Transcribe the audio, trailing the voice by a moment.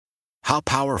How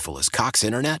powerful is Cox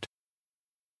Internet?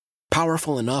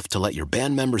 Powerful enough to let your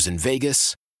band members in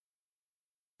Vegas,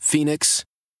 Phoenix,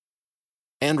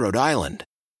 and Rhode Island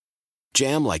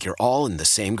jam like you're all in the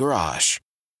same garage.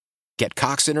 Get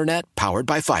Cox Internet powered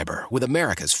by fiber with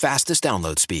America's fastest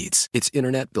download speeds. It's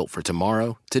internet built for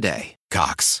tomorrow, today.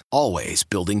 Cox, always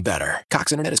building better.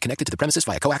 Cox Internet is connected to the premises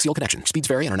via coaxial connection. Speeds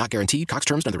vary and are not guaranteed. Cox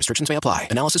terms and other restrictions may apply.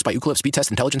 Analysis by Ookla Speed Test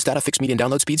Intelligence Data. Fixed median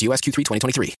download speeds. US Q3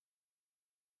 2023.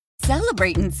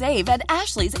 Celebrate and save at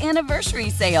Ashley's Anniversary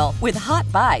Sale. With Hot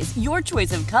Buys, your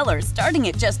choice of colors starting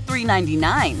at just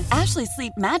 $3.99. Ashley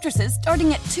Sleep mattresses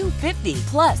starting at $2.50.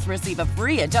 Plus, receive a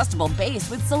free adjustable base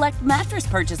with select mattress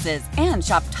purchases. And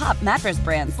shop top mattress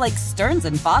brands like Stearns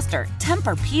 & Foster,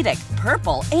 Tempur-Pedic,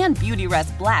 Purple, and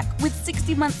Beautyrest Black with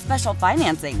 60-month special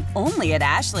financing. Only at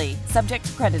Ashley. Subject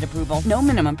to credit approval. No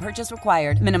minimum purchase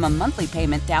required. Minimum monthly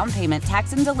payment, down payment,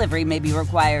 tax, and delivery may be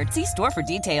required. See store for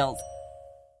details.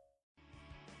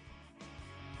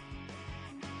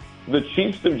 The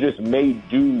Chiefs have just made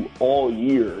do all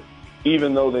year,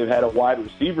 even though they've had a wide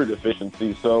receiver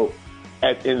deficiency. So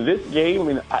in this game, I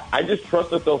mean, I just trust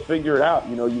that they'll figure it out.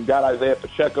 You know, you've got Isaiah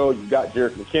Pacheco, you've got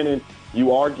Jerick McKinnon,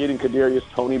 you are getting Kadarius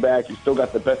Toney back, you still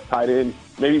got the best tight end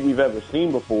maybe we've ever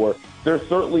seen before. There's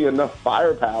certainly enough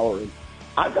firepower. And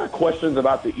I've got questions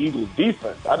about the Eagles'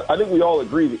 defense. I think we all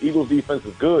agree the Eagles' defense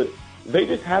is good. They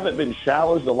just haven't been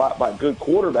challenged a lot by good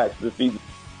quarterbacks this season.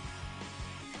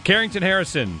 Carrington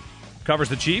Harrison covers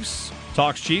the Chiefs,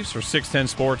 talks Chiefs for 610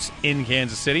 Sports in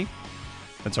Kansas City.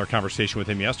 That's our conversation with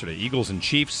him yesterday. Eagles and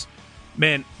Chiefs.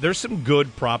 Man, there's some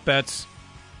good prop bets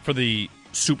for the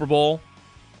Super Bowl.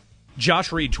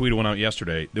 Josh Reed tweeted one out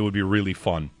yesterday that would be really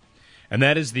fun. And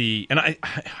that is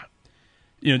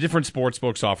different sports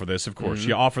books offer this, of course. Mm-hmm.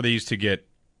 You offer these to get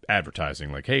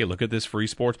advertising. Like, hey, look at this free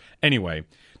sports. Anyway,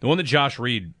 the one that Josh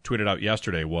Reed tweeted out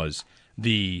yesterday was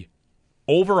the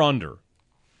over-under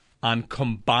on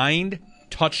combined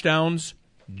touchdowns,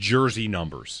 jersey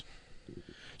numbers.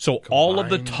 So all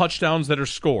of the touchdowns that are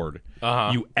scored,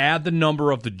 you add the number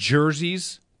of the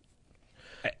jerseys.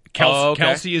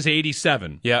 Kelsey is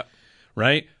 87. Yep.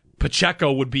 Right?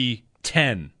 Pacheco would be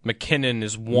 10. McKinnon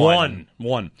is 1.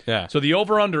 1. Yeah. So the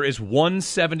over-under is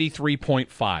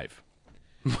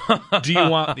 173.5. Do you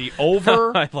want the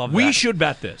over? I love that. We should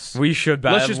bet this. We should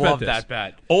bet. Let's just love bet that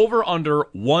bet. Over-under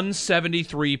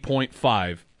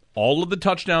 173.5. All of the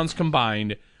touchdowns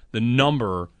combined, the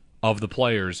number of the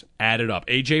players added up.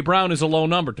 A.J. Brown is a low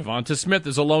number. Devonta Smith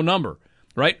is a low number,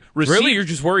 right? Really, you're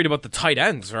just worried about the tight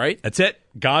ends, right? That's it.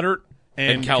 Goddard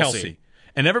and Kelsey.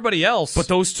 And everybody else. But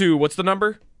those two, what's the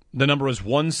number? The number is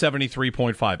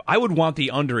 173.5. I would want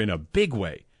the under in a big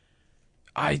way.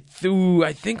 I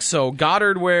think so.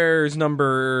 Goddard wears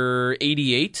number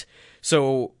 88,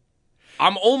 so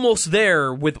I'm almost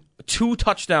there with 2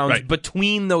 touchdowns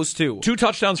between those two. 2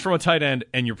 touchdowns from a tight end,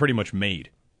 and you're pretty much made.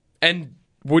 And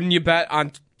wouldn't you bet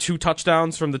on 2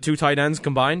 touchdowns from the 2 tight ends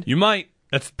combined? You might.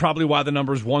 That's probably why the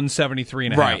number is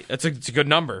 173.5. Right. It's a good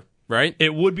number, right?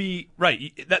 It would be,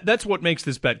 right. That's what makes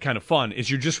this bet kind of fun, is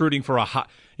you're just rooting for a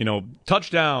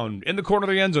touchdown in the corner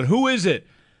of the end zone. Who is it?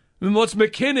 What's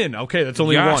McKinnon? Okay, that's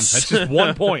only 1. That's just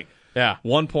 1 point. Yeah.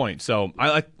 1 point. So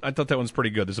I thought that one's pretty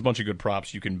good. There's a bunch of good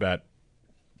props you can bet.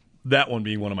 That one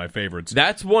being one of my favorites.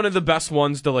 That's one of the best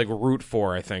ones to root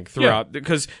for, I think, throughout.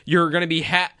 Because you're going to be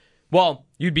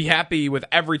you'd be happy with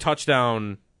every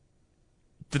touchdown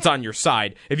that's on your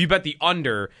side. If you bet the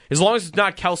under, as long as it's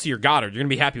not Kelsey or Goddard, you're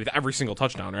going to be happy with every single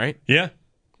touchdown, right? Yeah,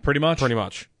 pretty much. Pretty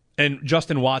much. And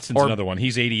Justin Watson's another one.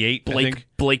 He's 88, I think.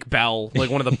 Blake Bell,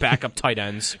 one of the backup tight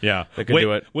ends. Yeah. That could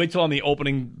do it. Wait till on the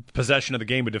opening possession of the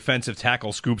game, a defensive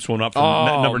tackle scoops one up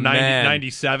from number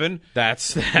 97.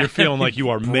 You're feeling like you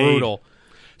are brutal.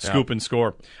 Made. Scoop and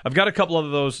score. I've got a couple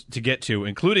of those to get to,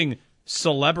 including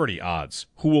celebrity odds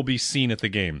who will be seen at the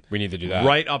game. We need to do that.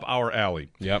 Right up our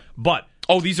alley. Yep. But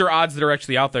these are odds that are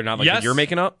actually out there, not that you're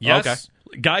making up? Yes. Okay.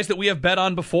 Guys that we have bet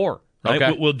on before. Right?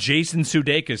 Okay. Will Jason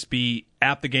Sudeikis be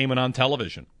at the game and on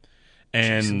television?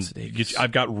 And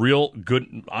I've got real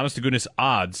good, honest-to-goodness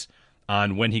odds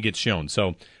on when he gets shown.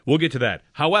 So we'll get to that.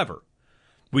 However,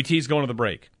 we tease going to the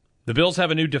break. The Bills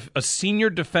have a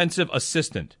senior defensive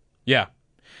assistant. Yeah.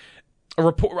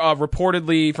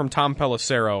 Reportedly from Tom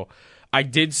Pelissero. I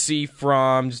did see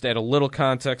from, just to add a little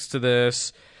context to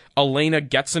this, Elena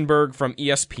Getzenberg from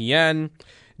ESPN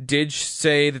did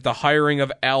say that the hiring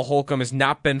of Al Holcomb has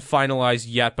not been finalized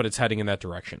yet, but it's heading in that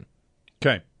direction.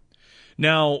 Okay.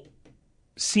 Now,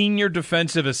 senior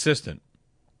defensive assistant.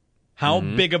 How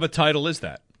big of a title is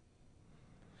that?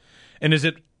 And is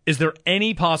there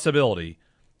any possibility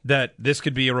that this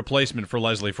could be a replacement for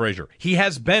Leslie Frazier? He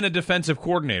has been a defensive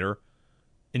coordinator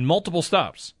in multiple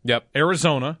stops. Yep.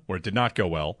 Arizona, where it did not go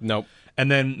well. Nope. And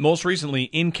then most recently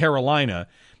in Carolina.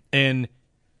 And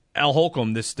Al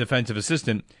Holcomb, this defensive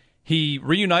assistant, he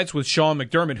reunites with Sean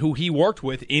McDermott, who he worked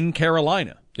with in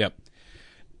Carolina. Yep.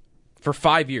 For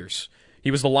 5 years. He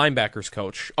was the linebackers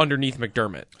coach underneath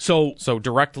McDermott. So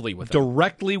directly with him.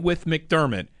 Directly with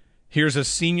McDermott, here's a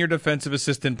senior defensive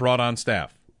assistant brought on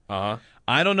staff. Uh-huh.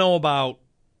 I don't know about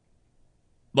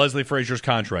Leslie Frazier's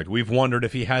contract. We've wondered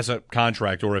if he has a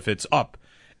contract or if it's up,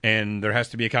 and there has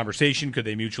to be a conversation. Could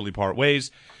they mutually part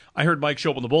ways? I heard Mike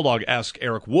Schopp, the Bulldog, ask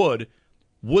Eric Wood,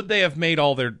 would they have made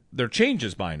all their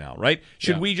changes by now, right?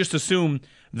 Should we just assume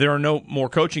there are no more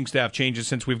coaching staff changes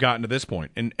since we've gotten to this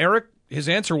point? And Eric, his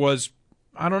answer was,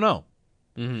 I don't know.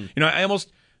 Mm-hmm. You know, I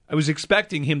was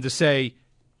expecting him to say,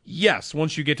 yes,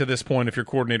 once you get to this point, if your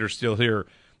coordinator's still here,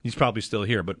 he's probably still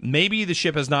here. But maybe the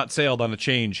ship has not sailed on a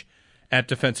change at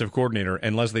defensive coordinator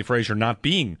and Leslie Frazier not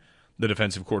being the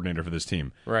defensive coordinator for this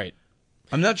team. Right.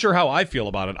 I'm not sure how I feel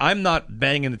about it. I'm not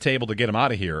banging the table to get him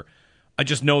out of here. I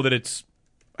just know that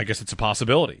I guess it's a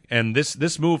possibility. And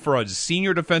this move for a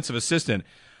senior defensive assistant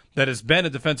that has been a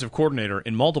defensive coordinator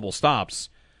in multiple stops,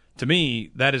 to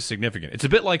me, that is significant. It's a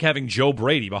bit like having Joe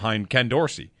Brady behind Ken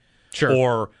Dorsey. Sure.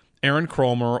 Or Aaron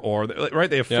Cromer, right?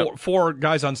 They have four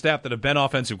guys on staff that have been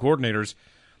offensive coordinators.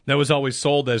 That was always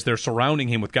sold as they're surrounding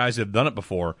him with guys that have done it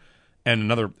before. And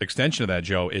another extension of that,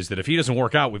 Joe, is that if he doesn't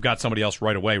work out, we've got somebody else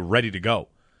right away ready to go.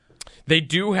 They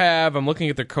do have, I'm looking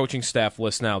at their coaching staff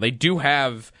list now, they do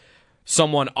have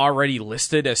someone already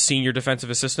listed as senior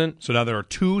defensive assistant. So now there are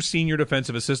 2 senior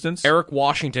defensive assistants. Eric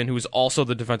Washington, who is also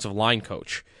the defensive line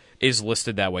coach, is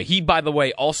listed that way. He, by the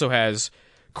way, also has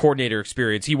coordinator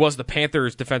experience. He was the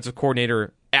Panthers defensive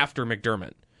coordinator after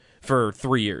McDermott for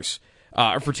 3 years,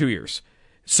 or for 2 years.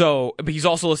 So, but he's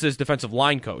also listed as defensive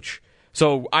line coach.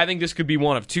 So I think this could be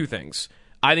one of two things.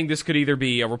 I think this could either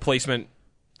be a replacement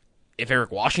if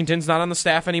Eric Washington's not on the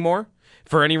staff anymore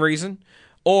for any reason,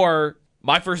 or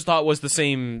my first thought was the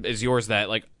same as yours, that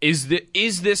like is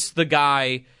this the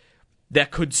guy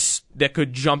that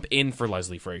could jump in for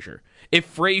Leslie Frazier? If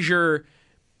Frazier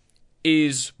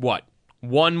is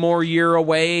one more year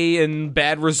away and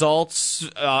bad results,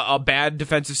 a bad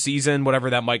defensive season,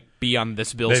 whatever that might be on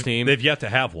this Bills team. They've yet to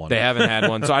have one. They haven't had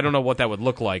one, so I don't know what that would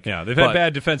look like. Yeah, they've had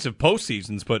bad defensive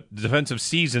postseasons, but defensive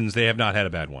seasons, they have not had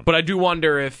a bad one. But I do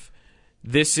wonder if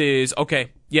this is,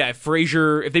 okay, yeah, if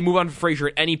they move on to Frazier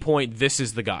at any point, this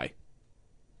is the guy.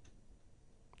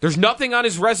 There's nothing on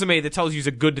his resume that tells you he's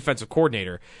a good defensive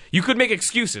coordinator. You could make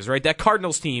excuses, right? That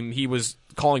Cardinals team he was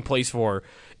calling plays for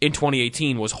in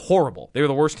 2018 was horrible. They were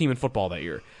the worst team in football that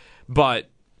year.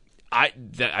 But I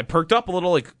perked up a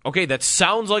little, like, okay, that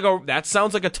sounds like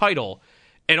a title,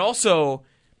 and also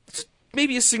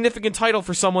maybe a significant title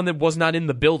for someone that was not in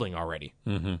the building already.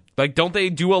 Mm-hmm. Like, don't they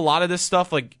do a lot of this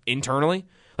stuff like internally?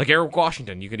 Like Eric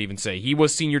Washington, you could even say he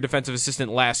was senior defensive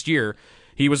assistant last year.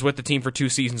 He was with the team for 2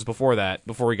 seasons before that,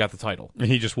 before he got the title. And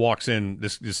he just walks in,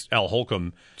 this Al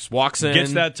Holcomb just walks in,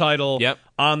 gets that title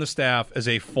on the staff as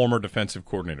a former defensive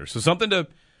coordinator. So something to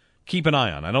keep an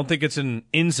eye on. I don't think it's an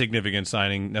insignificant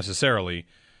signing necessarily.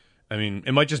 I mean,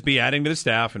 it might just be adding to the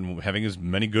staff and having as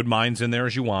many good minds in there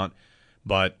as you want,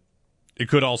 but it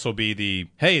could also be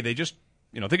they just,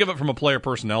 think of it from a player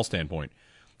personnel standpoint.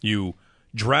 You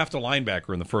draft a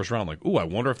linebacker in the first round, like, ooh, I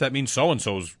wonder if that means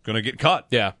so-and-so's going to get cut.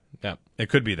 Yeah. It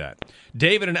could be that.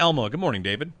 David and Elma. Good morning,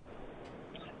 David.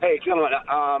 Hey, gentlemen.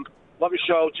 Love your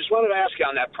show. Just wanted to ask you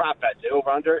on that prop bet, the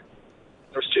over-under.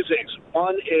 There's 2 things.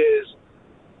 One is,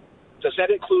 does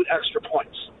that include extra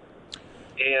points?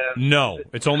 And no,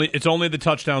 it's only the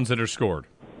touchdowns that are scored.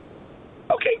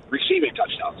 Okay, receiving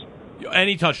touchdowns.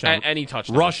 Any touchdown. Any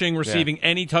touchdown. Rushing, receiving,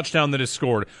 any touchdown that is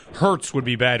scored. Hurts would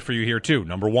be bad for you here, too,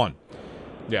 number 1.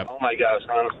 Yeah. Oh, my gosh.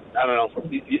 I don't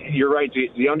know. You're right.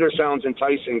 The under sounds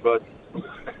enticing, but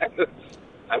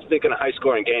I'm thinking a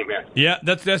high-scoring game here. Yeah,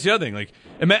 that's the other thing. Like,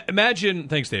 imagine,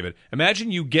 thanks, David.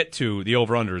 Imagine you get to the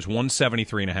over-under is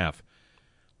 173.5.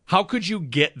 How could you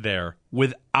get there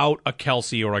without a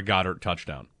Kelsey or a Goddard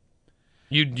touchdown?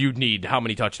 You'd need how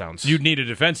many touchdowns? You'd need a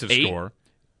defensive 8? score.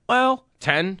 Well,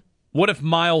 10? What if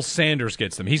Miles Sanders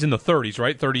gets them? He's in the 30s,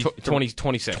 right?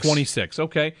 26. 26,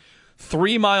 okay.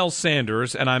 3 Miles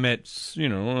Sanders, and I'm at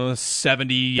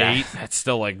 78. That's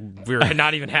still like we're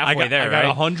not even halfway there. I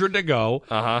got 100 to go.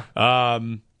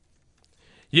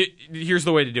 Here's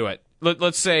the way to do it.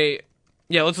 Let's say,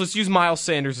 let's use Miles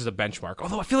Sanders as a benchmark.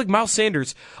 Although I feel like Miles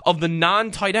Sanders, of the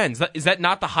non-tight ends, is that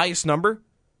not the highest number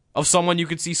of someone you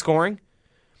could see scoring?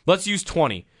 Let's use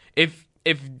 20. If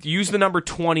use the number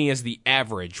 20 as the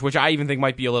average, which I even think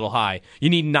might be a little high, you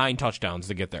need 9 touchdowns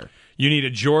to get there. You need a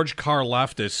George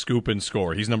Karlaftis scoop and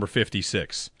score. He's number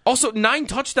 56. Also, 9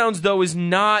 touchdowns, though, is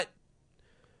not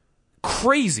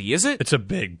crazy, is it? It's a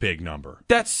big number.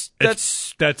 That's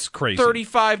crazy.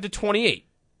 35 to 28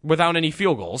 without any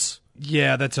field goals.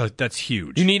 Yeah, that's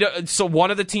huge. You need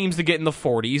one of the teams to get in the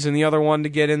 40s and the other one to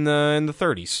get in the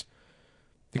 30s.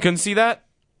 You couldn't see that?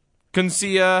 Couldn't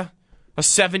see a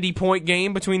 70-point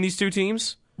game between these two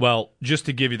teams? Well, just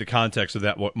to give you the context of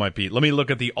that, what might be, let me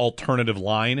look at the alternative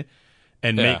line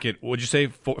and make it, what'd you say,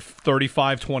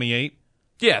 35-28?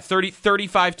 Yeah,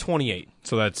 35-28.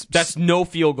 So that's no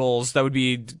field goals. That would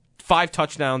be 5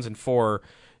 touchdowns and 5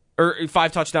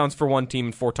 touchdowns for one team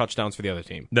and 4 touchdowns for the other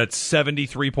team. That's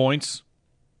 73 points.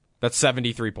 That's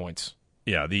 73 points.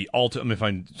 Yeah,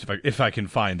 if I can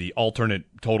find the alternate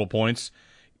total points,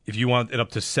 if you want it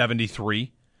up to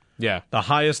 73, yeah, the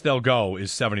highest they'll go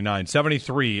is 79.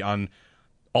 73 on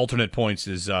alternate points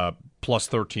is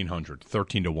plus 1,300,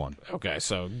 13 to 1. Okay,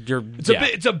 so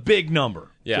it's a big number.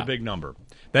 Yeah. It's a big number.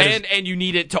 And you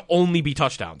need it to only be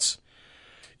touchdowns.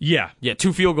 Yeah.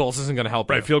 2 field goals isn't going to help.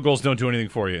 Right, field goals don't do anything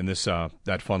for you in this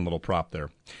that fun little prop there.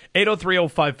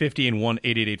 803-0550 and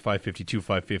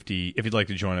 1-888-552-550 if you'd like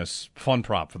to join us. Fun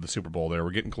prop for the Super Bowl there.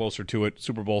 We're getting closer to it.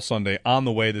 Super Bowl Sunday on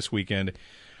the way this weekend.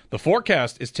 The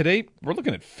forecast is today, we're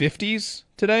looking at 50s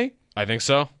today. I think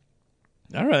so.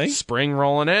 All right. Spring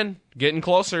rolling in, getting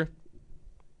closer.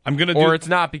 Or it's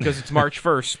not because it's March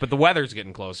 1st, but the weather's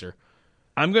getting closer.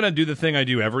 I'm going to do the thing I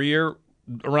do every year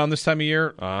around this time of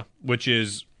year, which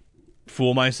is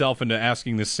fool myself into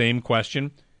asking the same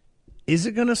question. Is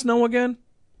it going to snow again?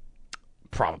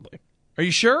 Probably. Are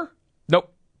you sure?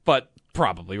 Nope, but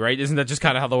probably, right? Isn't that just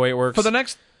kind of how the way it works? For the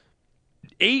next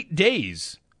 8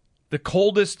 days, the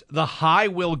coldest the high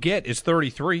will get is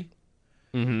 33.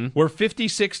 Mm-hmm. We're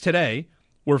 56 today.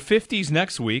 We're 50s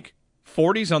next week,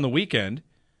 40s on the weekend.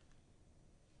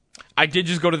 I did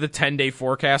just go to the 10-day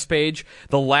forecast page.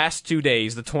 The last 2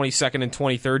 days, the 22nd and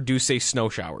 23rd, do say snow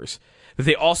showers. But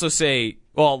they also say,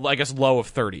 well, I guess low of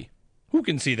 30. Who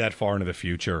can see that far into the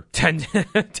future? 10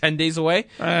 days away?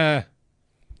 I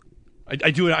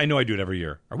do it. I know I do it every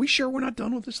year. Are we sure we're not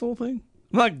done with this whole thing?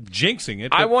 I'm not jinxing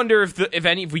it. I wonder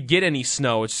if we get any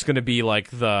snow, it's just going to be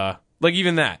like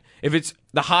even that. If it's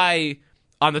the high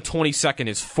on the 22nd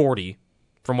is 40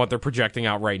 from what they're projecting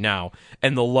out right now,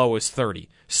 and the low is 30.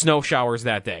 Snow showers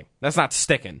that day. That's not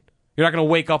sticking. You're not going to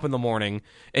wake up in the morning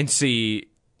and see,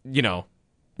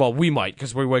 well, we might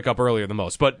because we wake up earlier than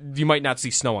most, but you might not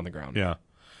see snow on the ground. Yeah.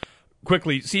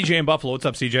 Quickly, CJ in Buffalo. What's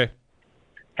up, CJ?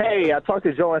 Hey, I talked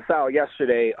to Joe and Sal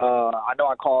yesterday. I know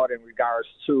I called in regards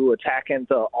to attacking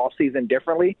the offseason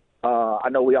differently. I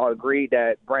know we all agreed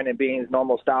that Brandon Beane's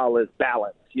normal style is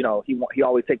balance. He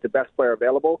always takes the best player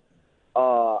available.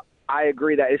 I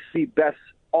agree that it's the best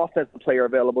offensive player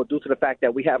available due to the fact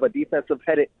that we have a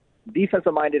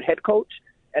defensive-minded head coach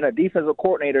and a defensive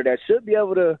coordinator that should be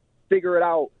able to figure it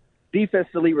out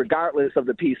defensively regardless of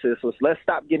the pieces. So let's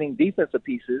stop getting defensive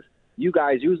pieces. You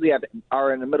guys usually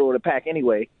are in the middle of the pack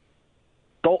anyway.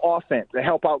 Go offense to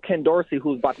help out Ken Dorsey,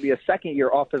 who's about to be a second-year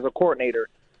offensive coordinator.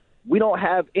 We don't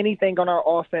have anything on our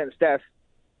offense that's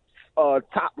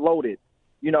top-loaded.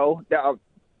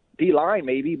 D-line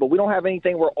maybe, but we don't have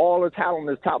anything where all the talent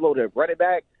is top-loaded. Running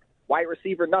back, wide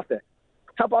receiver, nothing.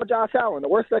 How about Josh Allen? The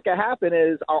worst that can happen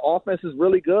is our offense is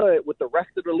really good with the rest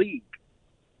of the league.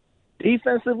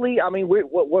 Defensively, we're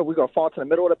going to fall to the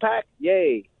middle of the pack?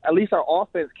 Yay. At least our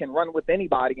offense can run with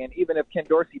anybody, and even if Ken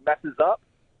Dorsey messes up,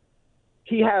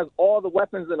 he has all the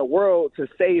weapons in the world to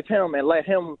save him and let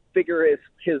him figure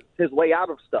his way out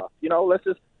of stuff. Let's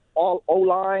just all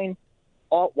O-line,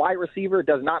 all wide receiver,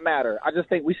 does not matter. I just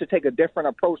think we should take a different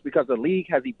approach because the league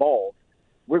has evolved.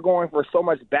 We're going for so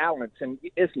much balance, and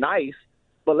it's nice,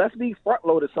 but let's be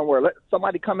front-loaded somewhere. Let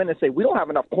somebody come in and say, we don't have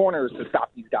enough corners to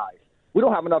stop these guys. We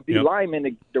don't have enough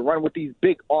D-linemen to run with these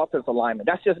big offensive linemen.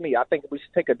 That's just me. I think we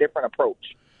should take a different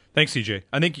approach. Thanks, CJ.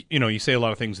 I think, you say a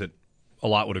lot of things that a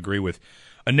lot would agree with.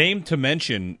 A name to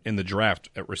mention in the draft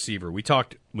at receiver. We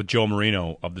talked with Joe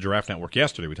Marino of the Draft Network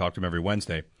yesterday. We talk to him every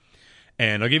Wednesday.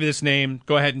 And I'll give you this name.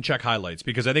 Go ahead and check highlights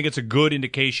because I think it's a good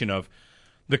indication of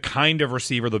the kind of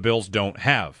receiver the Bills don't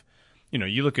have.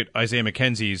 You look at Isaiah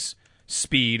McKenzie's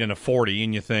speed and a 40,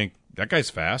 and you think, that guy's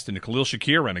fast. And Khalil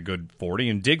Shakir ran a good 40,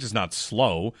 and Diggs is not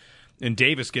slow. And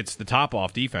Davis gets the top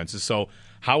off defenses. So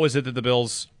how is it that the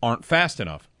Bills aren't fast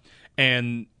enough?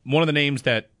 And one of the names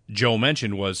that Joe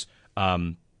mentioned was,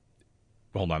 hold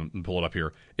on, let me pull it up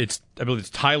here. I believe it's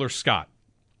Tyler Scott,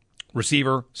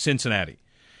 receiver, Cincinnati.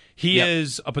 He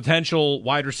is a potential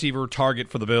wide receiver target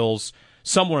for the Bills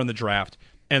somewhere in the draft.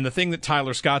 And the thing that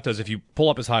Tyler Scott does, if you pull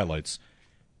up his highlights,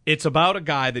 it's about a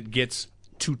guy that gets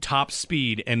to top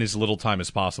speed in as little time as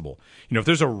possible. You know, if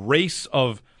there's a race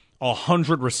of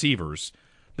 100 receivers,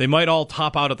 they might all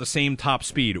top out at the same top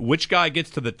speed. Which guy gets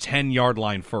to the 10-yard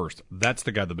line first? That's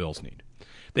the guy the Bills need.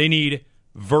 They need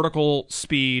vertical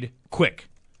speed quick,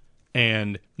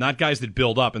 and not guys that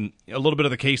build up. And a little bit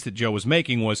of the case that Joe was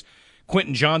making was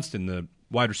Quentin Johnston, the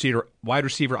wide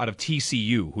receiver out of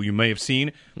TCU, who you may have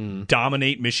seen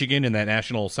dominate Michigan in that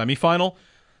national semifinal.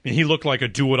 I mean, he looked like a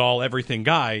do-it-all, everything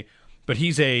guy, but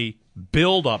he's a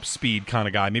build-up speed kind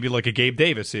of guy, maybe like a Gabe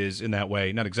Davis is in that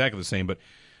way. Not exactly the same, but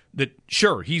that,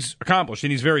 sure, he's accomplished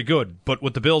and he's very good, but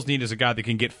what the Bills need is a guy that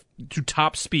can get to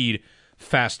top speed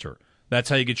faster. That's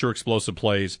how you get your explosive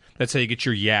plays. That's how you get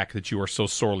your yak that you are so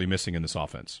sorely missing in this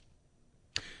offense.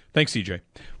 Thanks, CJ.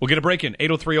 We'll get a break in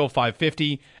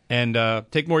 803-0550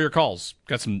 and take more of your calls.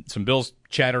 Got some Bills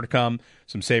chatter to come,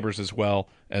 some Sabres as well,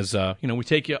 as we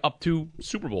take you up to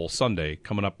Super Bowl Sunday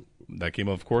coming up. That game,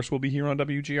 of course, will be here on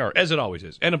WGR, as it always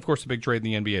is. And, of course, the big trade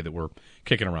in the NBA that we're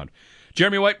kicking around.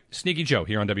 Jeremy White, Sneaky Joe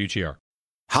here on WGR.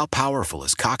 How powerful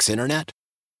is Cox Internet?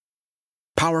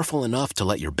 Powerful enough to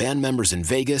let your band members in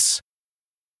Vegas,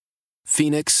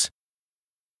 Phoenix,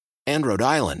 and Rhode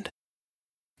Island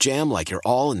jam like you're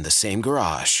all in the same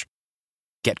garage.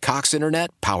 Get Cox Internet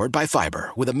powered by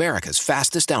fiber with America's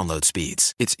fastest download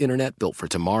speeds. It's internet built for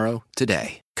tomorrow,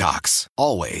 today. Cox,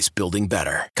 always building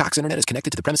better. Cox Internet is connected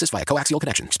to the premises via coaxial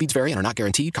connection. Speeds vary and are not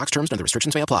guaranteed. Cox terms and other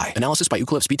restrictions may apply. Analysis by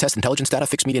Ookla of Speed Test Intelligence Data.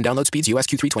 Fixed median download speeds. US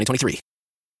Q3 2023.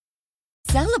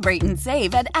 Celebrate and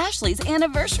save at Ashley's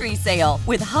Anniversary Sale.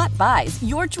 With Hot Buys,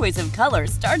 your choice of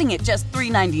colors starting at just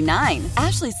 $3.99.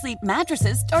 Ashley Sleep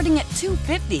mattresses starting at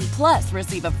 $2.50. Plus,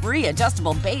 receive a free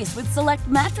adjustable base with select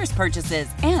mattress purchases.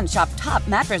 And shop top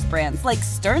mattress brands like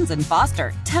Stearns &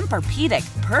 Foster,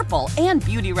 Tempur-Pedic, Purple, and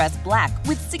Beautyrest Black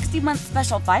with 60-month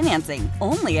special financing.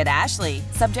 Only at Ashley.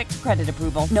 Subject to credit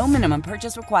approval. No minimum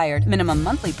purchase required. Minimum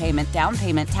monthly payment, down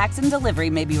payment, tax, and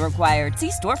delivery may be required. See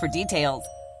store for details.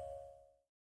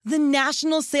 The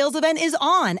national sales event is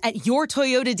on at your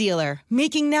Toyota dealer,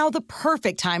 making now the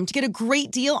perfect time to get a great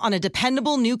deal on a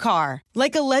dependable new car.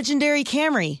 Like a legendary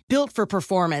Camry, built for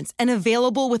performance and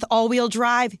available with all-wheel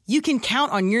drive, you can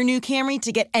count on your new Camry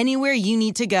to get anywhere you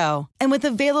need to go. And with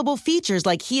available features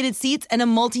like heated seats and a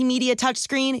multimedia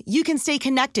touchscreen, you can stay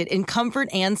connected in comfort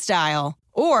and style.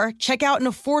 Or check out an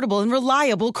affordable and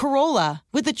reliable Corolla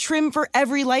with a trim for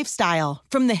every lifestyle.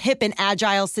 From the hip and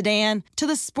agile sedan to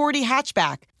the sporty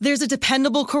hatchback, there's a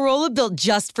dependable Corolla built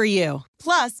just for you.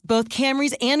 Plus, both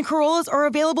Camrys and Corollas are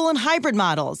available in hybrid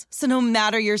models, so no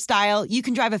matter your style, you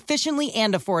can drive efficiently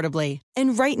and affordably.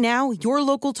 And right now, your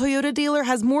local Toyota dealer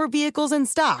has more vehicles in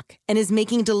stock and is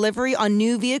making delivery on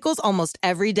new vehicles almost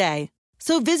every day.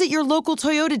 So visit your local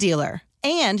Toyota dealer.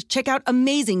 And check out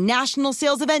amazing national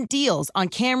sales event deals on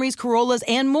Camrys, Corollas,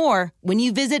 and more when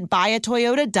you visit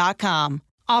buyatoyota.com.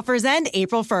 Offers end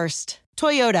April 1st.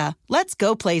 Toyota, let's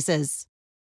go places.